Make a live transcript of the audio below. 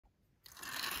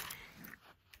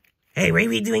Hey, what are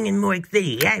we doing in Morgue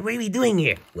City? Yeah, what are we doing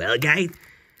here? Well, guys,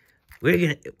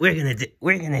 we're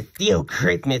gonna steal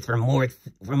Christmas from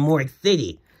Morgue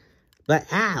City. But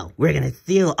how? We're gonna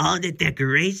steal all the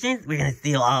decorations. We're gonna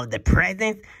steal all the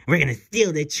presents. We're gonna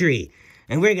steal the tree,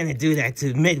 and we're gonna do that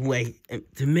to Midway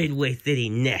City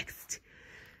next.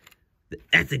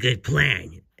 That's a good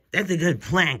plan. That's a good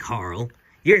plan, Carl.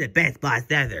 You're the best boss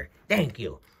ever. Thank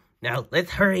you. Now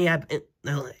let's hurry up.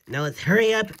 Let's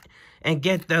hurry up and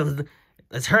get those.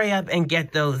 Let's hurry up and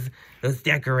get those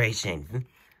decorations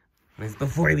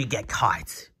before we get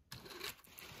caught.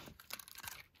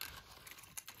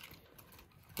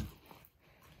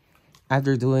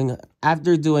 After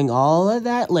doing all of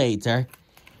that later,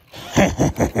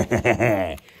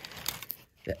 that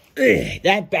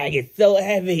bag is so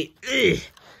heavy.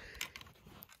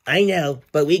 I know,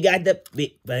 but we got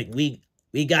we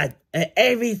got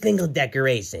every single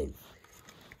decoration.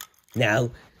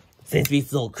 Now, since we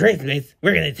stole Christmas,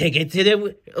 we're gonna take it to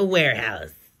the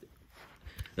warehouse.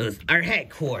 Those our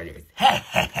headquarters.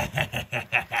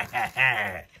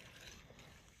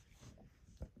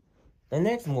 The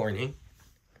next morning,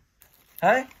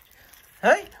 Huh?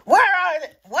 Where are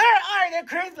the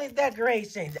Christmas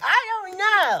decorations? I don't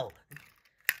know.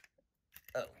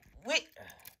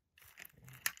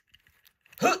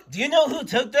 Do you know who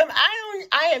took them?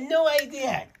 I have no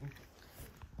idea.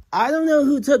 I don't know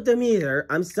who took them either.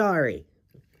 I'm sorry.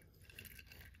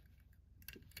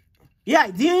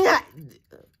 Yeah, do you not?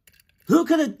 Who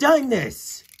could have done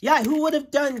this? Yeah, who would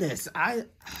have done this? You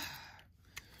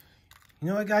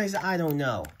know what, guys? I don't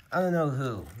know. I don't know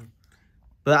who.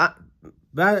 But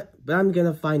I'm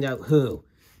gonna find out who.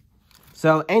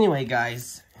 So anyway,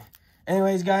 guys. Guys,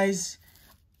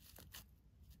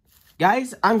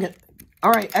 I'm gonna.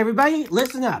 All right, everybody,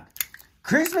 listen up.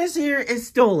 Christmas here is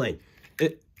stolen,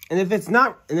 and if it's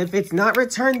not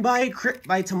returned by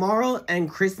tomorrow and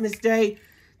Christmas Day,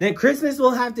 then Christmas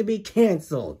will have to be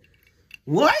canceled.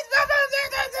 What?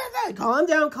 Calm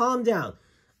down.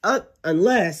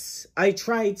 Unless I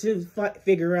try to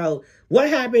figure out what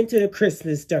happened to the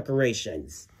Christmas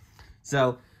decorations.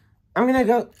 So, I'm gonna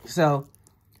go, so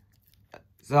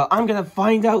I'm gonna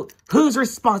find out who's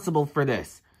responsible for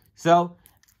this. So,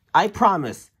 I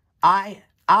promise, I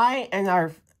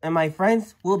and my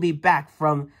friends will be back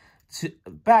with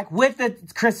the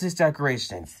Christmas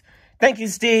decorations. Thank you,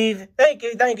 Steve. Thank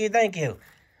you.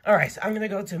 All right, so I'm gonna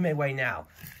go to Midway now.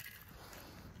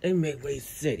 In Midway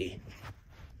City.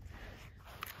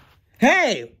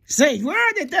 Hey, say, where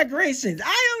are the decorations?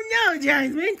 I don't know,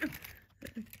 Jasmine.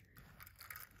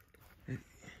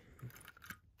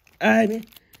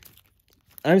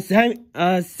 I'm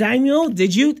Samuel.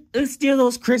 Did you steal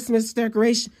those Christmas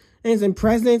decorations and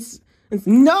presents?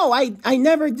 No, I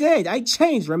never did. I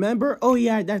changed, remember? Oh,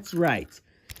 yeah, that's right.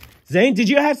 Zane, did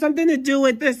you have something to do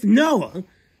with this? No,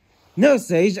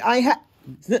 Sage.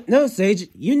 No, Sage.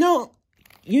 You know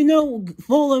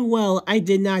full and well I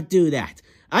did not do that.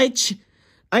 I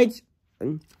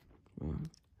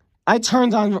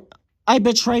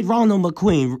betrayed Ronald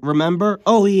McQueen, remember?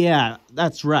 Oh, yeah,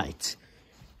 that's right.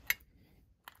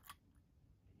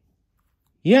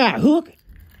 Yeah, who could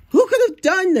have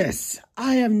done this?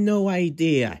 I have no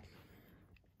idea.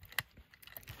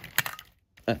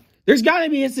 There's got to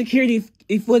be a security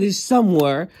footage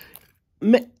somewhere.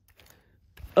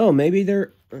 Maybe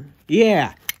there...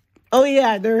 Yeah. Oh,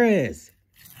 yeah, there is.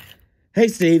 Hey,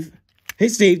 Steve,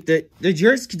 did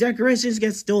your decorations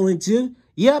get stolen too?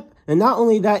 Yep, and not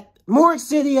only that, Morgue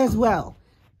City as well.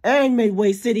 And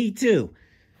Midway City too.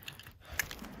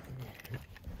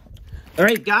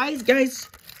 Alright, guys,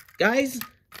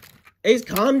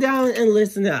 calm down and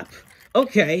listen up.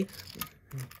 Okay.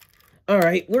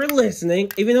 Alright, we're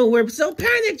listening, even though we're so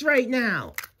panicked right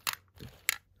now.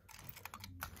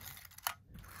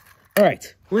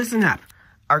 Alright, listen up.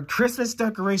 Our Christmas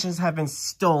decorations have been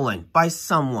stolen by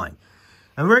someone.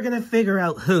 And we're going to figure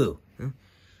out who.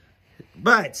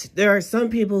 But there are some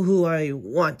people who I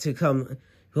want to come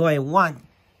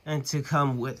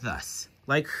with us.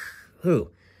 Like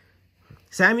who?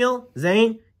 Samuel,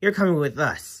 Zane, you're coming with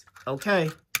us.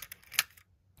 Okay.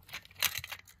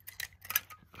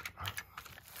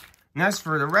 And as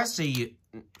for the rest of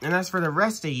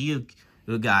you,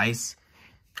 guys,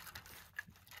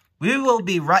 we will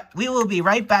be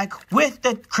right back with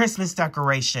the Christmas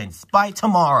decorations by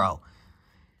tomorrow.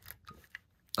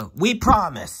 We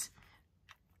promise.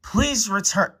 Please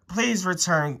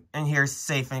return and here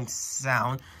safe and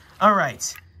sound. All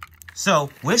right. So,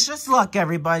 wish us luck,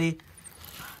 everybody.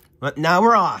 But now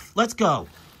we're off. Let's go.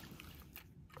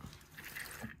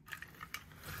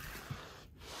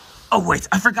 Oh, wait.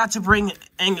 I forgot to bring...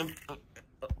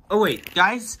 Oh, wait,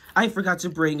 guys, I forgot to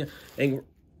bring a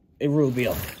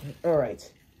Rubio. All right.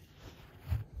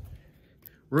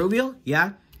 Rubio,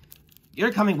 yeah?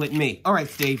 You're coming with me. All right,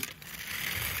 Steve.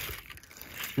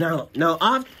 Now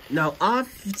off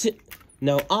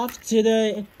to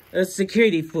the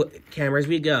security cameras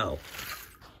we go.